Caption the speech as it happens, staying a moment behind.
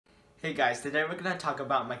Hey guys, today we're going to talk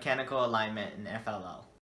about mechanical alignment in FLL.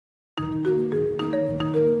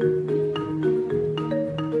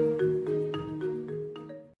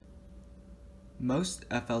 Most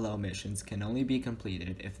FLL missions can only be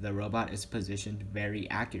completed if the robot is positioned very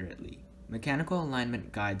accurately. Mechanical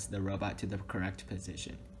alignment guides the robot to the correct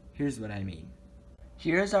position. Here's what I mean.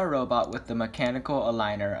 Here's our robot with the mechanical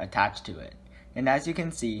aligner attached to it. And as you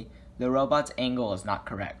can see, the robot's angle is not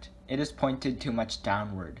correct. It is pointed too much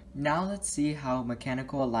downward. Now let's see how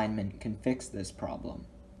mechanical alignment can fix this problem.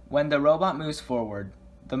 When the robot moves forward,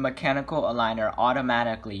 the mechanical aligner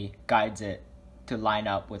automatically guides it to line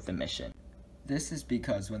up with the mission. This is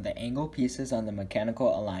because when the angle pieces on the mechanical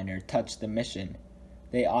aligner touch the mission,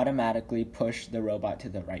 they automatically push the robot to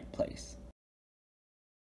the right place.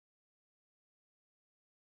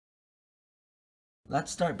 Let's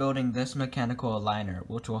start building this mechanical aligner,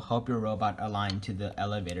 which will help your robot align to the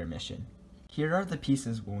elevator mission. Here are the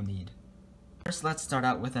pieces we'll need. First, let's start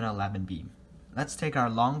out with an 11 beam. Let's take our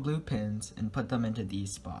long blue pins and put them into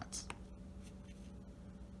these spots.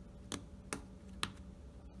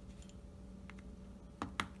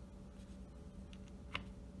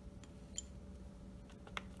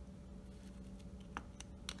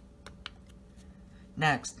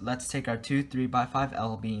 Next, let's take our two 3x5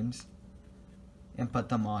 L beams and put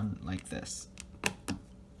them on like this.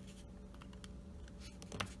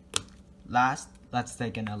 Last, let's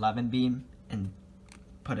take an 11 beam and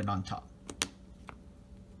put it on top.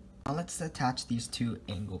 Now let's attach these two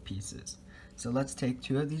angle pieces. So let's take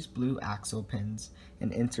two of these blue axle pins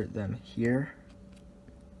and insert them here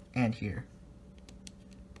and here.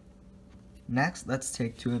 Next, let's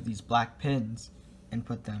take two of these black pins and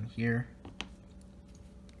put them here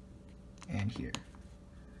and here.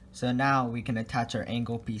 So now we can attach our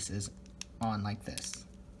angle pieces on like this.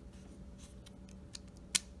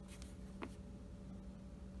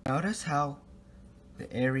 Notice how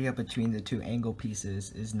the area between the two angle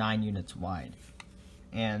pieces is 9 units wide.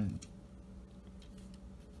 And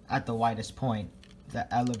at the widest point,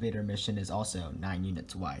 the elevator mission is also 9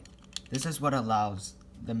 units wide. This is what allows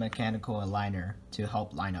the mechanical aligner to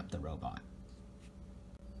help line up the robot.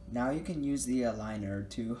 Now you can use the aligner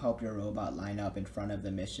to help your robot line up in front of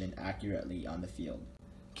the mission accurately on the field.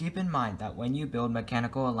 Keep in mind that when you build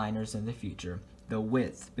mechanical aligners in the future, the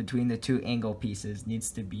width between the two angle pieces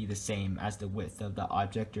needs to be the same as the width of the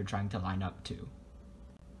object you're trying to line up to.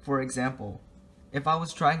 For example, if I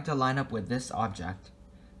was trying to line up with this object,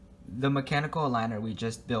 the mechanical aligner we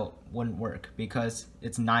just built wouldn't work because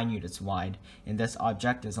it's 9 units wide and this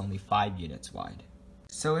object is only 5 units wide.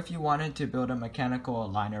 So if you wanted to build a mechanical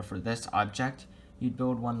aligner for this object, you'd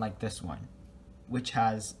build one like this one, which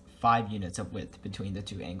has 5 units of width between the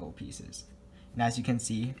two angle pieces. And as you can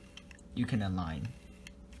see, you can align.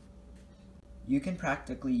 You can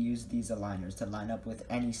practically use these aligners to line up with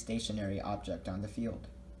any stationary object on the field.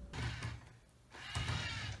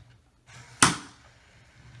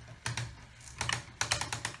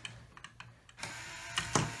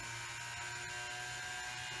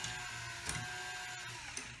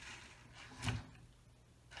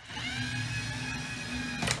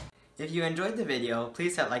 If you enjoyed the video,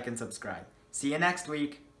 please hit like and subscribe. See you next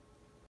week!